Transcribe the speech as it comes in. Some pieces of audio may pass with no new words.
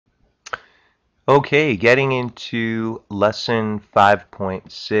Okay, getting into lesson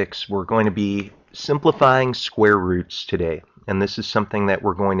 5.6, we're going to be simplifying square roots today. And this is something that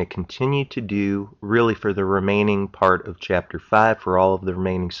we're going to continue to do really for the remaining part of chapter 5, for all of the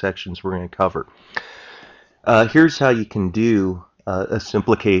remaining sections we're going to cover. Here's how you can do a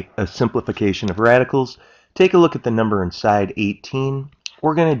simplification of radicals. Take a look at the number inside 18.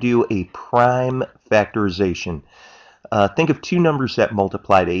 We're going to do a prime factorization. Think of two numbers that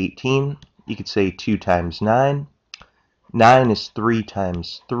multiply to 18. You could say 2 times 9. 9 is 3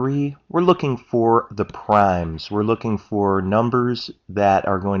 times 3. We're looking for the primes. We're looking for numbers that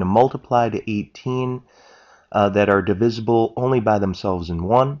are going to multiply to 18 that are divisible only by themselves in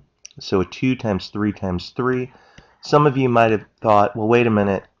 1. So a 2 times 3 times 3. Some of you might have thought, well, wait a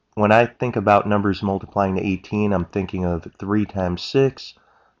minute. When I think about numbers multiplying to 18, I'm thinking of 3 times 6.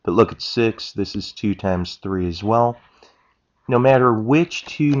 But look at 6. This is 2 times 3 as well. No matter which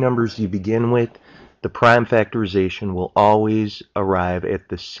two numbers you begin with, the prime factorization will always arrive at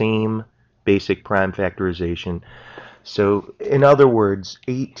the same basic prime factorization. So in other words,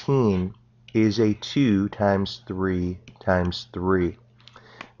 18 is a 2 times 3 times 3.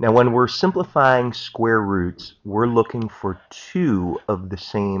 Now when we're simplifying square roots, we're looking for two of the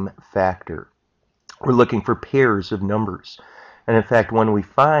same factor. We're looking for pairs of numbers. And in fact, when we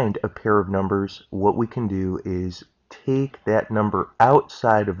find a pair of numbers, what we can do is take that number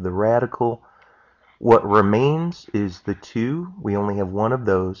outside of the radical. What remains is the 2. We only have one of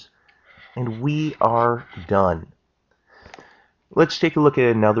those. And we are done. Let's take a look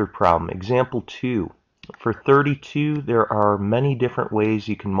at another problem. Example 2. For 32, there are many different ways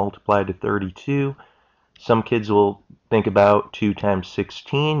you can multiply to 32. Some kids will think about 2 times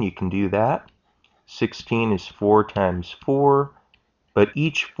 16. You can do that. 16 is 4 times 4. But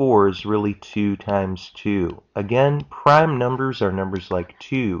each 4 is really 2 times 2. Again, prime numbers are numbers like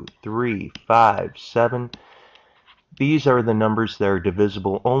 2, 3, 5, 7. These are the numbers that are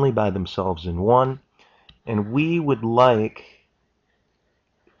divisible only by themselves in 1. And we would like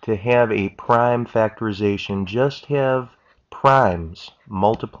to have a prime factorization, just have primes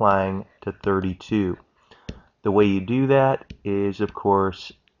multiplying to 32. The way you do that is, of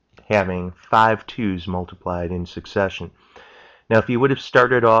course, having 5 2's multiplied in succession. Now, if you would have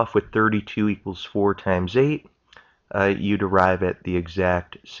started off with 32 equals 4 times 8, you'd arrive at the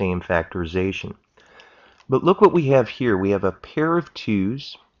exact same factorization. But look what we have here. We have a pair of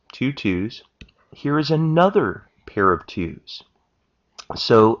 2's, two 2's. Here is another pair of 2's.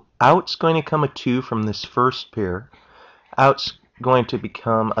 So out's going to come a 2 from this first pair. Out's going to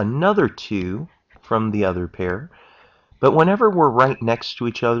become another 2 from the other pair. But whenever we're right next to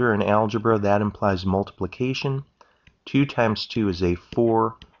each other in algebra, that implies multiplication. 2 times 2 is a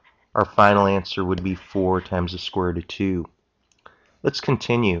 4. Our final answer would be 4 times the square root of 2. Let's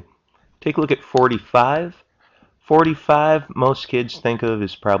continue. Take a look at 45. 45, most kids think of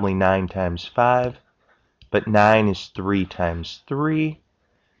as probably 9 times 5. But 9 is 3 times 3.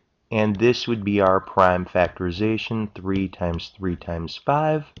 And this would be our prime factorization, 3 times 3 times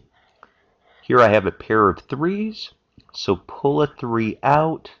 5. Here I have a pair of 3's. So pull a 3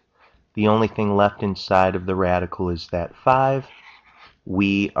 out. The only thing left inside of the radical is that 5.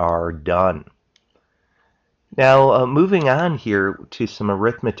 We are done. Now, moving on here to some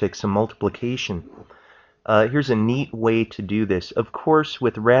arithmetic, some multiplication. Here's a neat way to do this. Of course,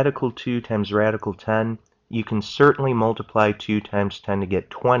 with radical 2 times radical 10, you can certainly multiply 2 times 10 to get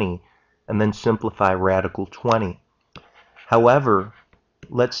 20, and then simplify radical 20. However,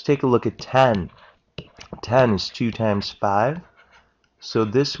 let's take a look at 10. 10 is 2 times 5. So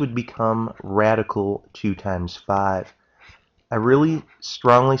this would become radical 2 times 5. I really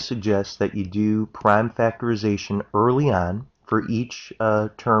strongly suggest that you do prime factorization early on for each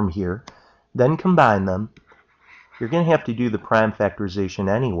term here, then combine them. You're going to have to do the prime factorization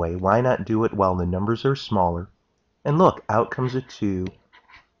anyway. Why not do it while the numbers are smaller? And look, out comes a 2.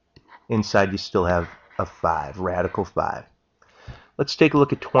 Inside you still have a 5, radical 5. Let's take a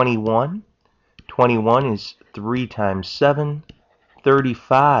look at 21. 21 is 3 times 7.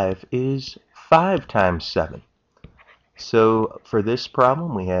 35 is 5 times 7. So for this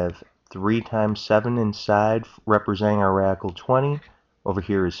problem, we have 3 times 7 inside, representing our radical 20. Over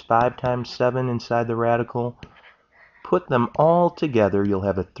here is 5 times 7 inside the radical. Put them all together, you'll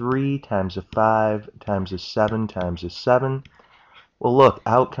have a 3 times a 5 times a 7 times a 7. Well, look,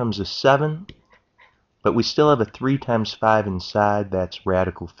 out comes a 7. But we still have a 3 times 5 inside. That's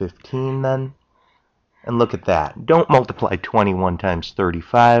radical 15 then. And look at that. Don't multiply 21 times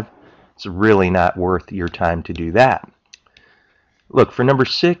 35. It's really not worth your time to do that. Look, for number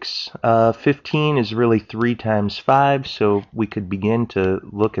 6, 15 is really 3 times 5, so we could begin to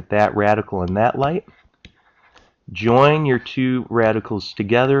look at that radical in that light. Join your two radicals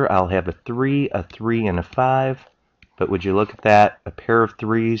together. I'll have a 3, and a 5. But would you look at that? A pair of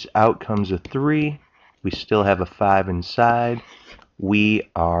 3's, out comes a 3. We still have a 5 inside. We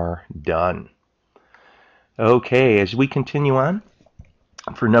are done. Okay, as we continue on,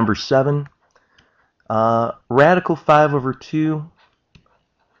 for number 7, radical 5 over 2,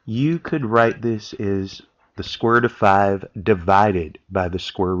 you could write this as the square root of 5 divided by the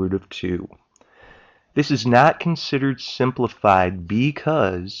square root of 2. This is not considered simplified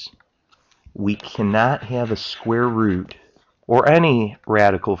because we cannot have a square root, or any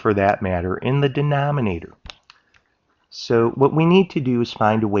radical for that matter, in the denominator. So what we need to do is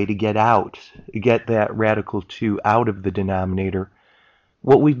find a way to get that radical 2 out of the denominator.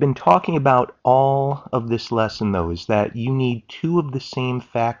 What we've been talking about all of this lesson, though, is that you need 2 of the same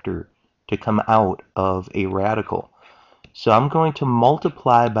factor to come out of a radical. So I'm going to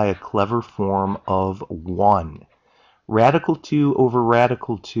multiply by a clever form of 1. Radical 2 over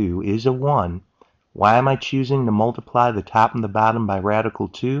radical 2 is a 1. Why am I choosing to multiply the top and the bottom by radical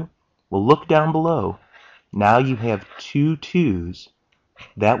 2? Well, look down below. Now you have 2 2's.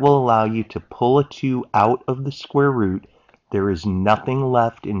 That will allow you to pull a 2 out of the square root. There is nothing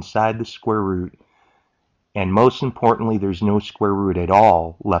left inside the square root. And most importantly, there's no square root at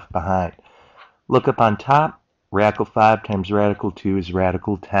all left behind. Look up on top. Radical 5 times radical 2 is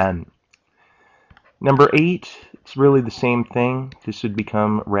radical 10. Number 8, it's really the same thing. This would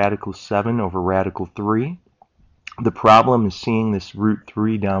become radical 7 over radical 3. The problem is seeing this root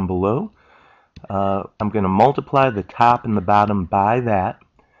 3 down below. I'm going to multiply the top and the bottom by that.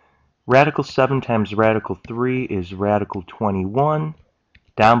 Radical 7 times radical 3 is radical 21.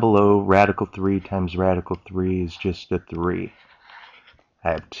 Down below, radical 3 times radical 3 is just a 3. I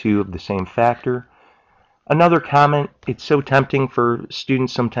have 2 of the same factor. Another comment, it's so tempting for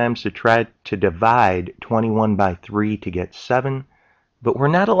students sometimes to try to divide 21 by 3 to get 7, but we're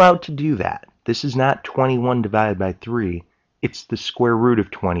not allowed to do that. This is not 21 divided by 3. It's the square root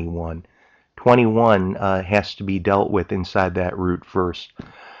of 21. 21 has to be dealt with inside that root first.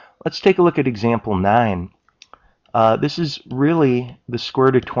 Let's take a look at example 9. This is really the square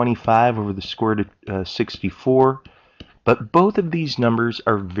root of 25 over the square root of 64. But both of these numbers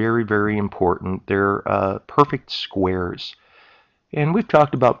are very, very important. They're perfect squares. And we've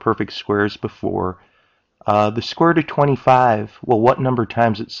talked about perfect squares before. The square root of 25, well, what number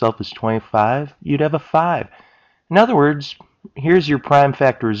times itself is 25? You'd have a 5. In other words, here's your prime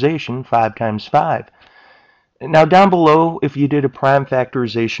factorization, 5 times 5. Now down below, if you did a prime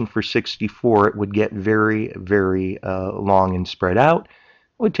factorization for 64, it would get very, very long and spread out.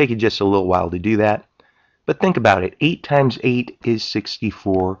 It would take you just a little while to do that. But think about it. 8 times 8 is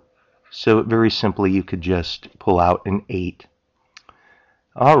 64. So very simply, you could just pull out an 8.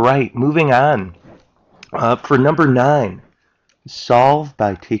 All right, moving on. For number 9, solve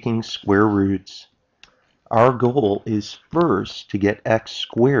by taking square roots. Our goal is first to get x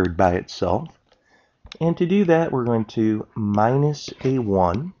squared by itself. And to do that, we're going to minus a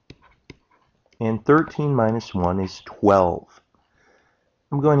 1. And 13 minus 1 is 12.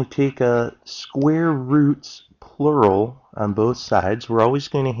 I'm going to take square roots plural on both sides. We're always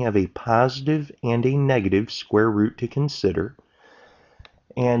going to have a positive and a negative square root to consider.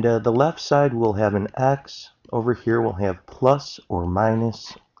 And the left side will have an x. Over here we'll have plus or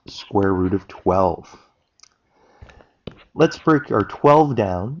minus square root of 12. Let's break our 12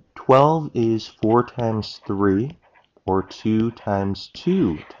 down. 12 is 4 times 3, or 2 times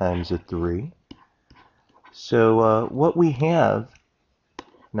 2 times a 3. So what we have,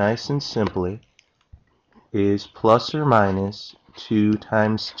 nice and simply, is plus or minus 2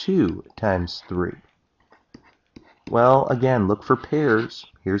 times 2 times 3. Well, again, look for pairs.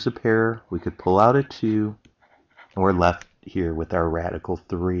 Here's a pair. We could pull out a 2, and we're left here with our radical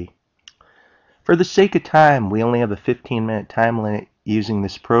 3. For the sake of time, we only have a 15-minute time limit using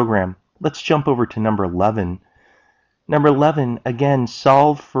this program. Let's jump over to number 11. Number 11, again,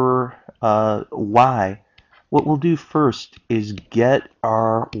 solve for y. What we'll do first is get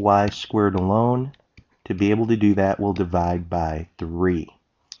our y squared alone. To be able to do that, we'll divide by 3.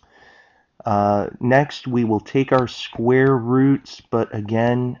 Next, we will take our square roots, but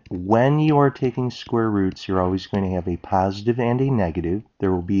again, when you are taking square roots, you're always going to have a positive and a negative.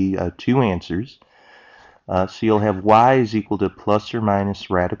 There will be 2 answers. So you'll have y is equal to plus or minus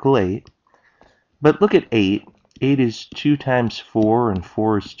radical 8. But look at 8. 8 is 2 times 4, and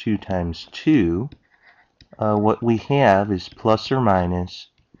 4 is 2 times 2. What we have is plus or minus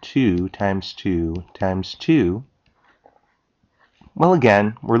 2 times 2 times 2. Well,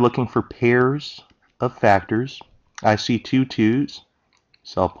 again, we're looking for pairs of factors. I see two 2's,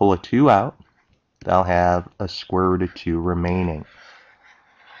 so I'll pull a 2 out. I'll have a square root of 2 remaining.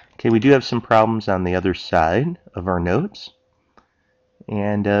 Okay, we do have some problems on the other side of our notes.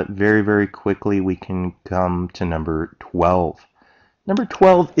 And very, very quickly we can come to number 12. Number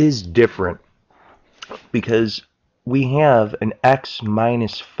 12 is different because we have an x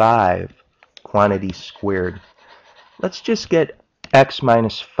minus 5 quantity squared. Let's just get x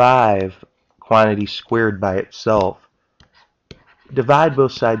minus 5 quantity squared by itself. Divide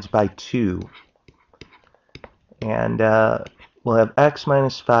both sides by 2. And we'll have x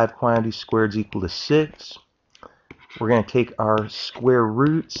minus 5 quantity squared is equal to 6. We're going to take our square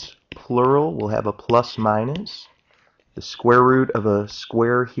roots, plural. We'll have a plus minus. The square root of a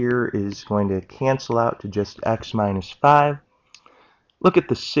square here is going to cancel out to just x minus 5. Look at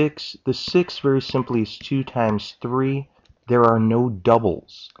the 6. The 6 very simply is 2 times 3. There are no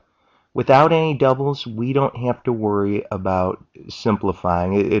doubles. Without any doubles, we don't have to worry about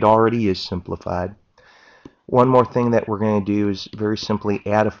simplifying. It already is simplified. One more thing that we're going to do is very simply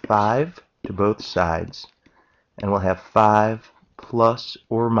add a 5 to both sides. And we'll have 5 plus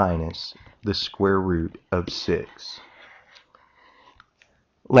or minus the square root of 6.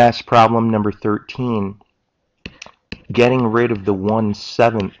 Last problem, number 13. Getting rid of the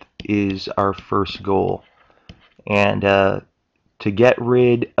 1/7 is our first goal. And to get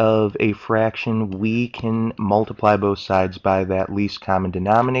rid of a fraction, we can multiply both sides by that least common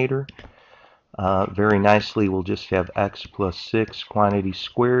denominator. Very nicely, we'll just have x plus 6 quantity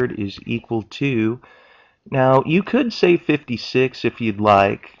squared is equal to, now you could say 56 if you'd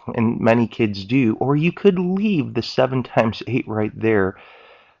like, and many kids do, or you could leave the 7 times 8 right there,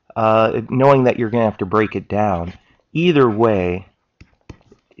 knowing that you're going to have to break it down. Either way,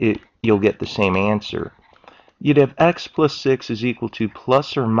 you'll get the same answer. You'd have x plus 6 is equal to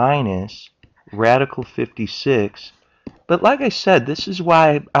plus or minus radical 56. But like I said, this is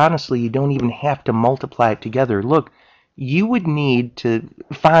why, honestly, you don't even have to multiply it together. Look, you would need to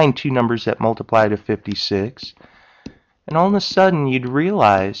find two numbers that multiply to 56. And all of a sudden, you'd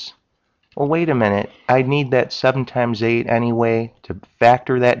realize, well, wait a minute, I need that 7 times 8 anyway to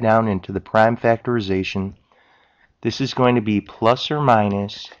factor that down into the prime factorization. This is going to be plus or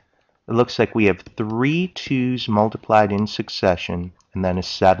minus. It looks like we have 3 2's multiplied in succession and then a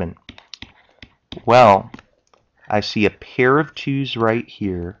 7. Well, I see a pair of 2's right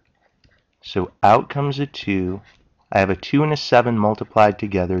here. So out comes a 2. I have a 2 and a 7 multiplied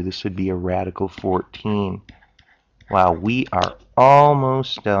together. This would be a radical 14. Wow, we are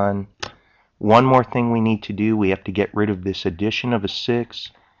almost done. One more thing we need to do. We have to get rid of this addition of a 6.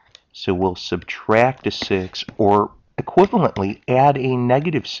 So we'll subtract a 6, or equivalently add a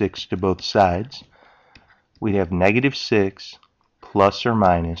negative 6 to both sides. We'd have negative 6 plus or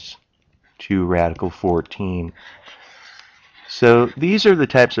minus 2 radical 14. So these are the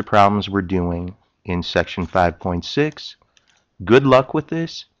types of problems we're doing in section 5.6. Good luck with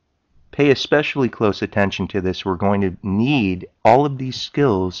this. Pay especially close attention to this. We're going to need all of these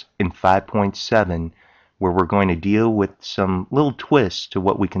skills in 5.7, where we're going to deal with some little twists to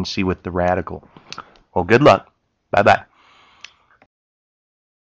what we can see with the radical. Well, good luck. Bye-bye.